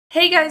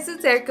Hey guys,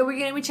 it's Erica. We're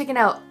gonna be checking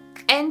out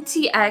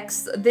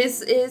NTX.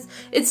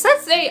 It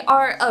says they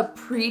are a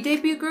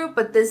pre-debut group,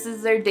 but this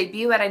is their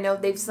debut, and I know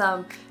they've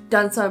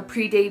done some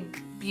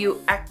pre-debut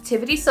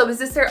activities. So is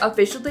this their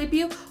official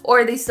debut,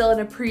 or are they still in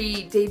a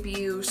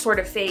pre-debut sort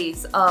of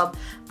phase?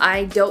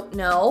 I don't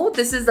know.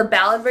 This is the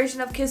ballad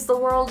version of Kiss the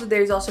World.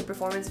 There's also a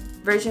performance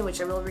version,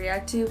 which I will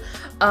react to.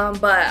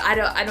 But I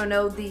don't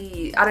know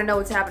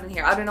what's happening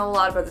here. I don't know a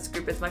lot about this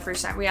group. It's my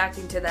first time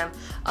reacting to them.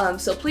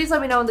 So please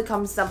let me know in the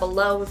comments down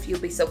below if you'll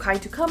be so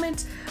kind to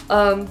comment,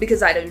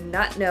 because I do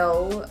not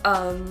know.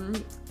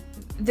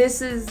 It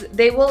says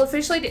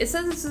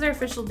this is their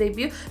official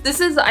debut. This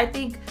is, I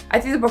think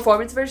the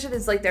performance version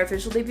is like their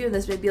official debut, and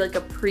this may be like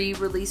a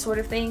pre-release sort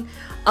of thing.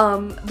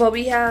 But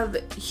we have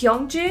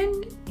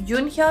Hyungjin,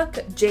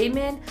 Yoonhyuk,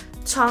 Jaemin,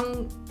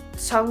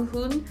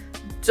 Changhoon,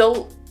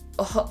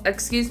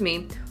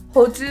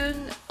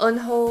 Hojun,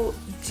 Eunho,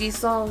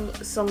 Jisung,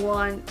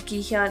 Sungwon,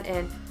 Gihyun,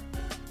 and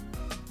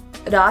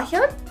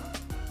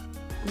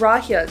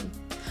Rahyun.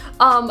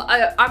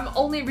 I'm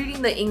only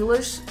reading the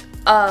English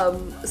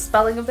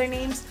spelling of their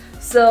names,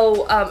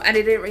 so and I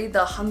didn't read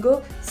the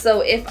Hangul, so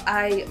if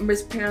I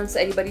mispronounce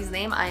anybody's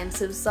name, I am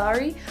so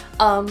sorry.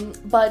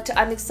 But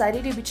I'm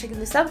excited to be checking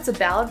this out. It's a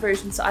ballad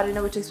version, so I don't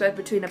know what to expect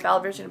between a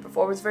ballad version and a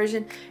performance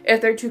version,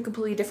 if they're two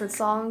completely different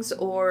songs,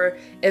 or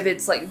if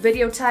it's like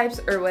video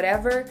types or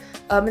whatever.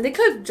 And they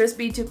could just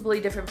be two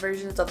completely different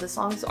versions of the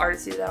songs.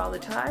 Artists do that all the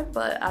time,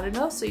 but I don't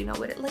know, so you know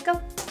what it like.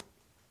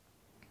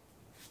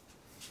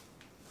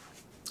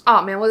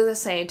 Oh man, what does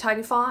it say?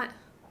 Tiny font?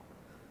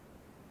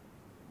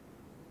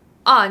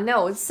 Oh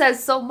no, it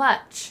says so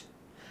much.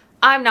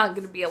 I'm not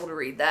going to be able to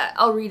read that.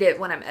 I'll read it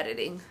when I'm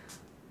editing.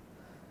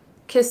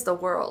 Kiss the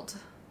World.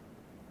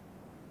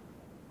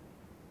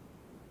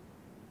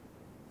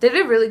 They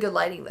did really good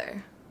lighting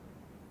there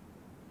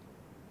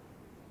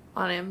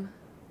on him.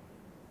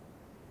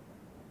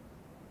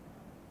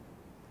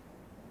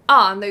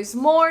 Oh, and there's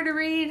more to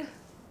read.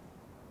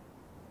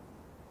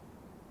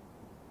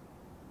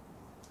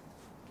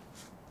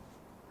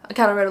 I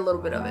kind of read a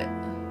little bit of it.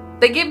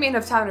 They gave me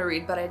enough time to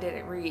read, but I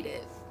didn't read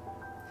it.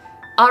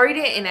 I'll read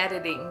it in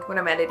editing, when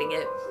I'm editing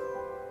it.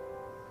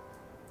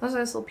 That's a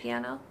nice little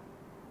piano.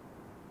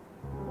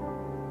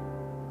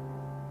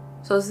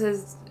 So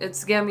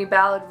it's giving me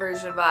ballad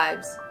version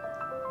vibes.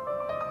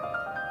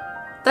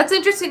 That's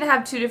interesting to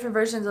have two different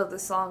versions of the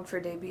song for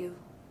debut.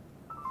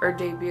 Or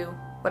debut,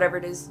 whatever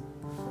it is.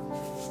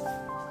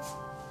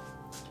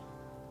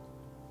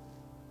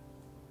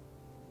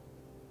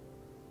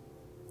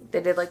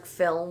 They did like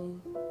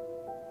film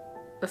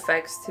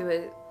effects to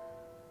it,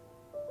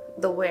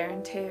 the wear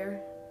and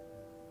tear.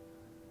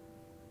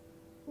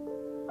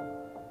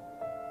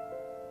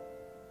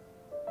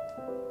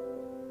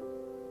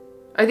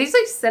 Are these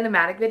like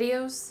cinematic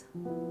videos?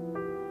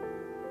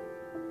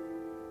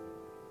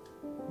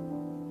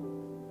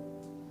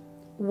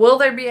 Will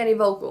there be any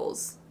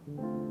vocals?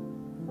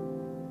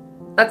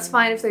 That's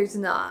fine if there's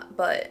not,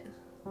 but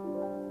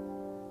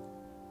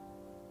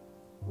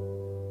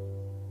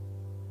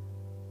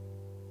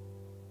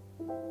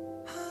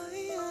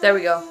there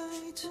we go.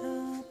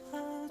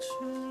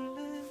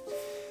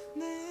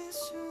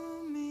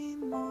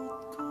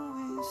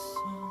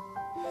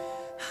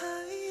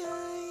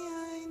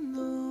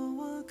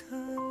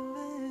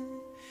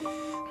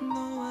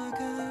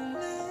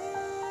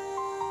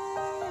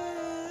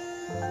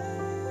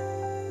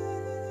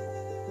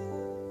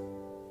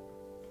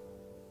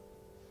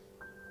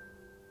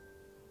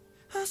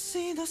 I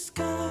see the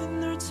sky,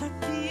 널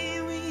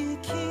찾기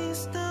위해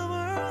kiss the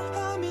world.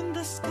 I'm in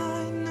the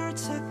sky, 널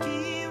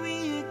찾기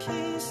위해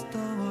kiss the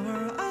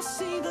world. I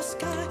see the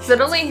sky. Is it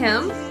only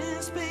him?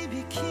 Yes,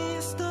 baby,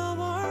 kiss the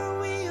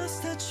world. We are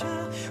such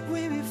a,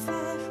 we will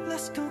fly.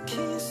 Let's go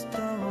kiss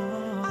the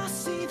world. I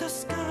see the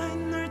sky,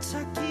 널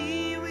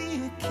찾기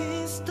위해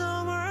kiss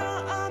the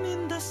world. I'm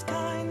in the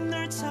sky,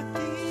 널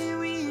찾기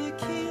위해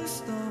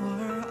kiss the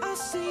world. I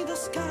see the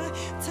sky.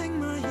 Take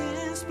my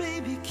hands,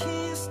 baby,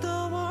 kiss the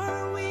world.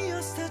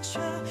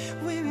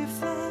 We will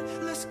fly,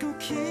 let's go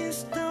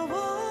kiss the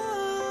world.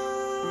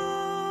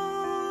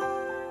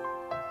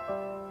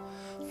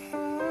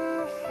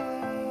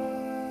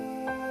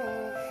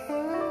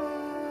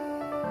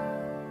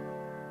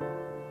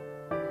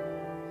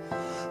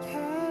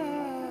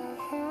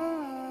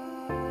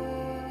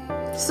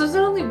 So is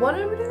there only one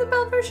of them in the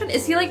ballad version?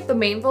 Is he like the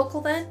main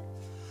vocal then?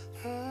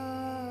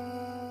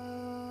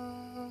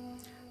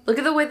 Look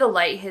at the way the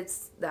light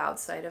hits the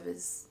outside of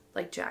his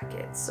like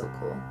jacket. It's so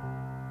cool.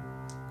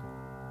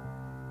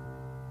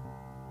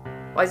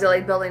 Why is it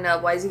like building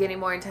up? Why is he getting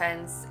more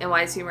intense? And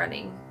why is he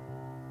running?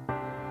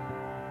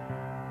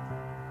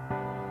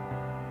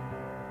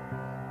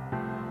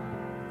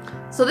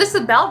 So this is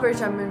the ballad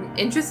version. I'm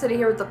interested to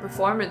hear what the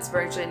performance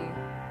version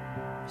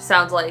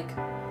sounds like.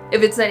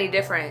 If it's any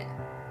different.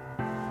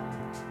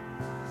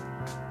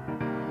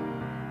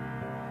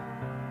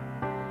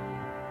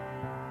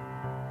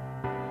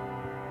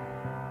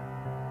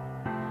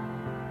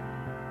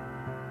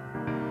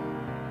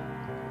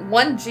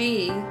 One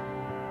G.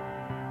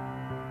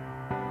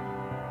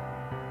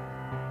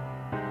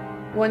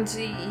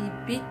 원지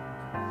이빛.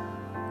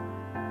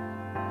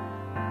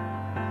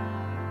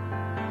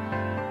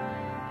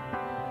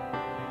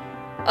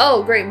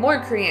 Oh, great, more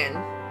Korean.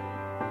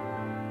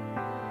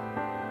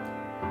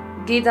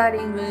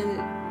 기다림은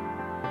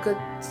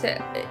끝에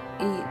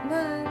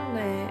있는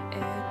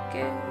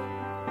내게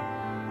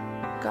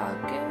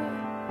가게.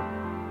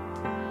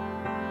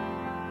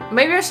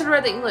 Maybe I should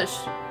read the English.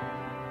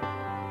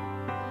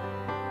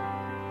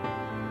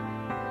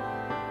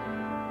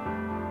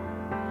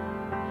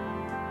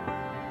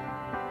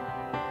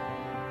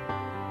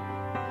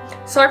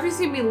 Sorry if you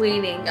see me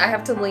leaning. I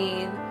have to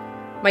lean.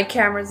 My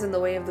camera's in the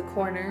way of the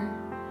corner.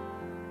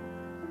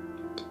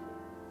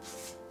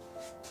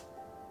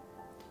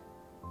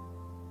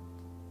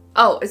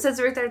 Oh, it says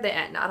right there at the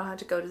end. I don't have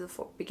to go to the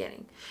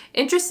beginning.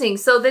 Interesting.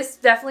 So this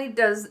definitely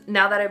does,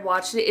 now that I've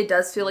watched it, it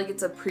does feel like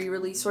it's a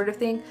pre-release sort of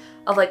thing,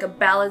 of like a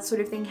ballad sort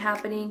of thing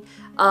happening.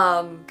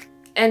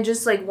 And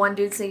just like one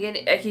dude singing.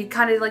 He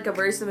kind of like a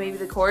verse and maybe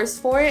the chorus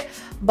for it.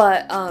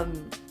 But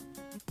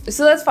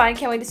so that's fine.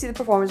 Can't wait to see the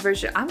performance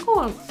version. I'm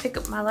going to pick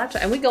up my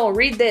laptop and we're going to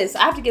read this.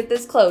 I have to get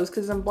this closed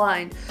because I'm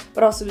blind,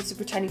 but also with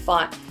super tiny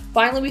font.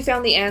 Finally, we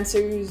found the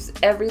answers.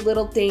 Every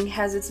little thing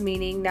has its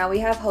meaning. Now we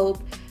have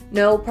hope.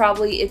 No,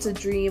 probably it's a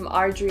dream,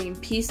 our dream,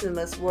 peace in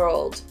this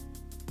world.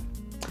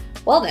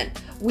 Well then,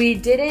 we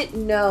didn't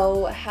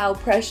know how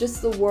precious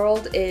the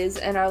world is,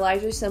 and our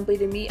lives are simply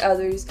to meet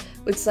others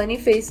with sunny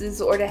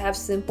faces or to have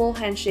simple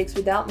handshakes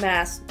without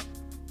masks.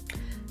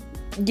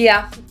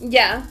 Yeah.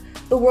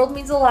 The world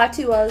means a lot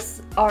to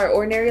us. Our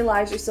ordinary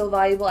lives are so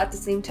valuable at the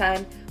same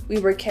time. We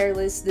were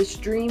careless. This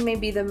dream may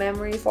be the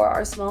memory for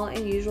our small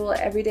and usual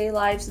everyday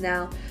lives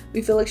now.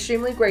 We feel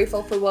extremely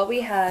grateful for what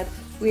we had.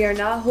 We are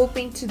not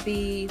hoping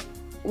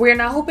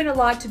a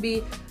lot to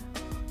be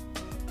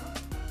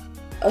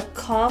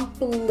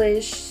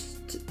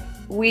accomplished.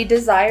 We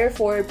desire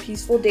for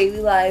peaceful daily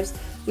lives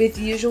with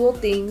usual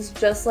things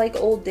just like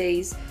old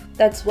days.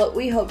 That's what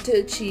we hope to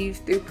achieve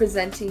through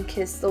presenting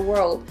Kiss the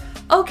World.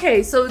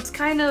 Okay, so it's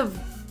kind of,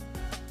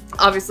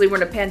 obviously we're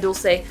in a pan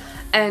dulce,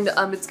 and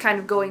it's kind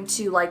of going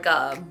to like,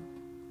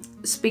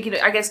 speaking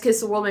of, I guess Kiss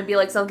the World may be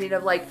like something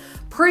of like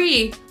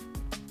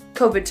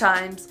pre-COVID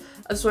times,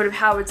 of sort of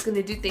how it's going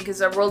to do things,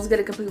 because our world's going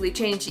to completely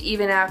change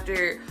even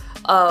after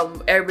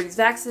everybody's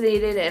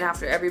vaccinated and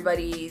after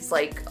everybody's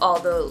like all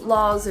the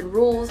laws and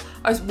rules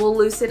will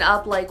loosen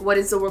up. Like, what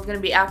is the world going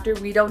to be after?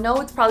 We don't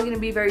know. It's probably going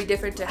to be very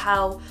different to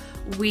how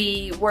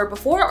we were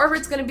before, or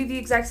it's going to be the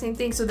exact same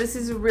thing. So this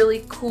is a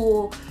really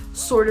cool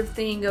sort of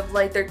thing of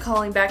like they're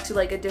calling back to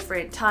like a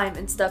different time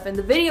and stuff, and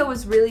the video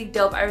was really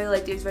dope. I really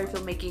liked it. It was very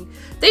filmmaking.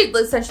 They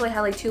essentially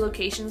had like 2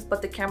 locations,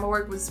 but the camera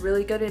work was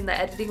really good and the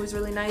editing was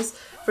really nice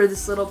for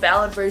this little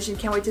ballad version.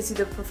 Can't wait to see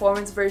the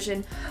performance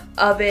version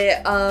of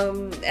it,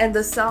 and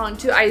the song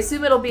too. I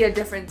assume it'll be a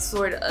different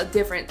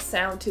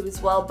sound too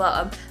as well,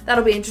 but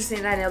that'll be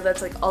interesting. I know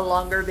that's like a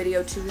longer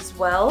video too as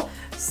well,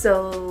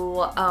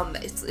 so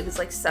it was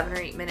like 7 or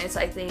 8 minutes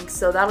I think,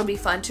 so that'll be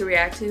fun to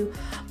react to.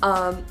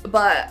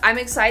 But I'm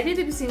excited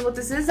to be seeing what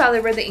this is. Now that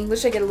I read the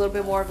English, I get a little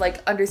bit more of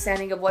like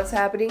understanding of what's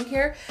happening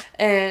here,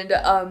 and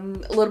a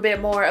little bit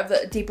more of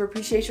a deeper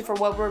appreciation for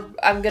what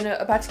I'm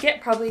about to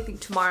get. Probably I think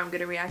tomorrow I'm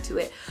gonna react to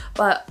it,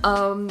 but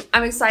I'm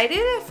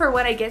excited for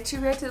when I get to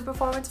react to the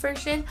performance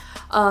version,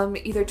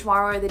 either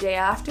tomorrow or the day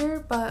after.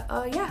 But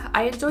yeah,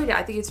 I enjoyed it.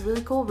 I think it's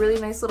really cool, really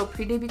nice little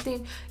pre-debut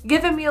thing,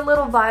 giving me a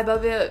little vibe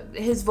of it.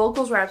 His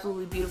vocals were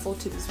absolutely beautiful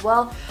too as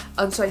well,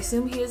 so I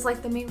assume he is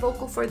like the main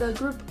vocal for the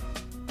group.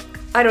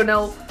 I don't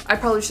know, I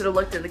probably should have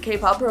looked at the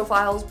K-pop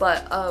profiles,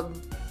 but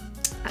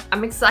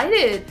I'm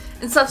excited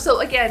and stuff.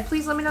 So again,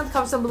 please let me know in the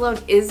comments down below,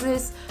 is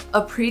this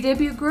a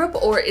pre-debut group,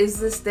 or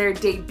is this their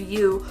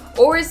debut,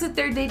 or is it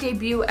their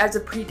debut as a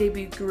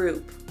pre-debut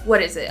group?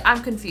 What is it?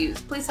 I'm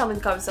confused. Please tell me in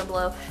the comments down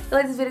below. If you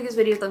like this video, give this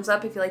video a thumbs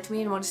up. If you liked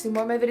me and want to see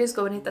more of my videos,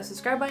 go and hit that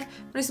subscribe button. If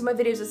you want to see my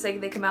videos the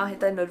second they come out, hit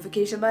that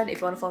notification button.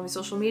 If you want to follow me on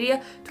social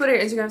media, Twitter,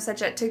 Instagram,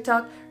 Snapchat,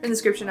 TikTok, or in the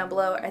description down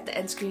below, or at the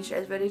end screen, share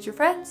this video with your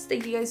friends.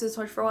 Thank you guys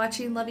so much for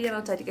watching. Love you, and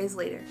I'll talk to you guys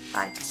later.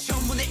 Bye.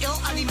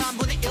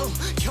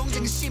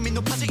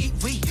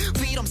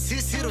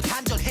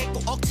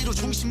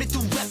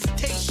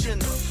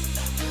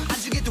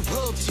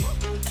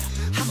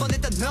 한번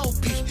했던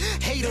높이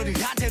헤이러를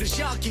한테로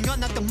shocking on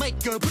not the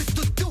maker but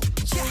do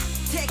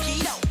take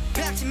it out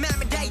back to my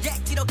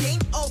direct game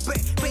over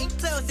brain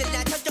close and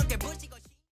I touch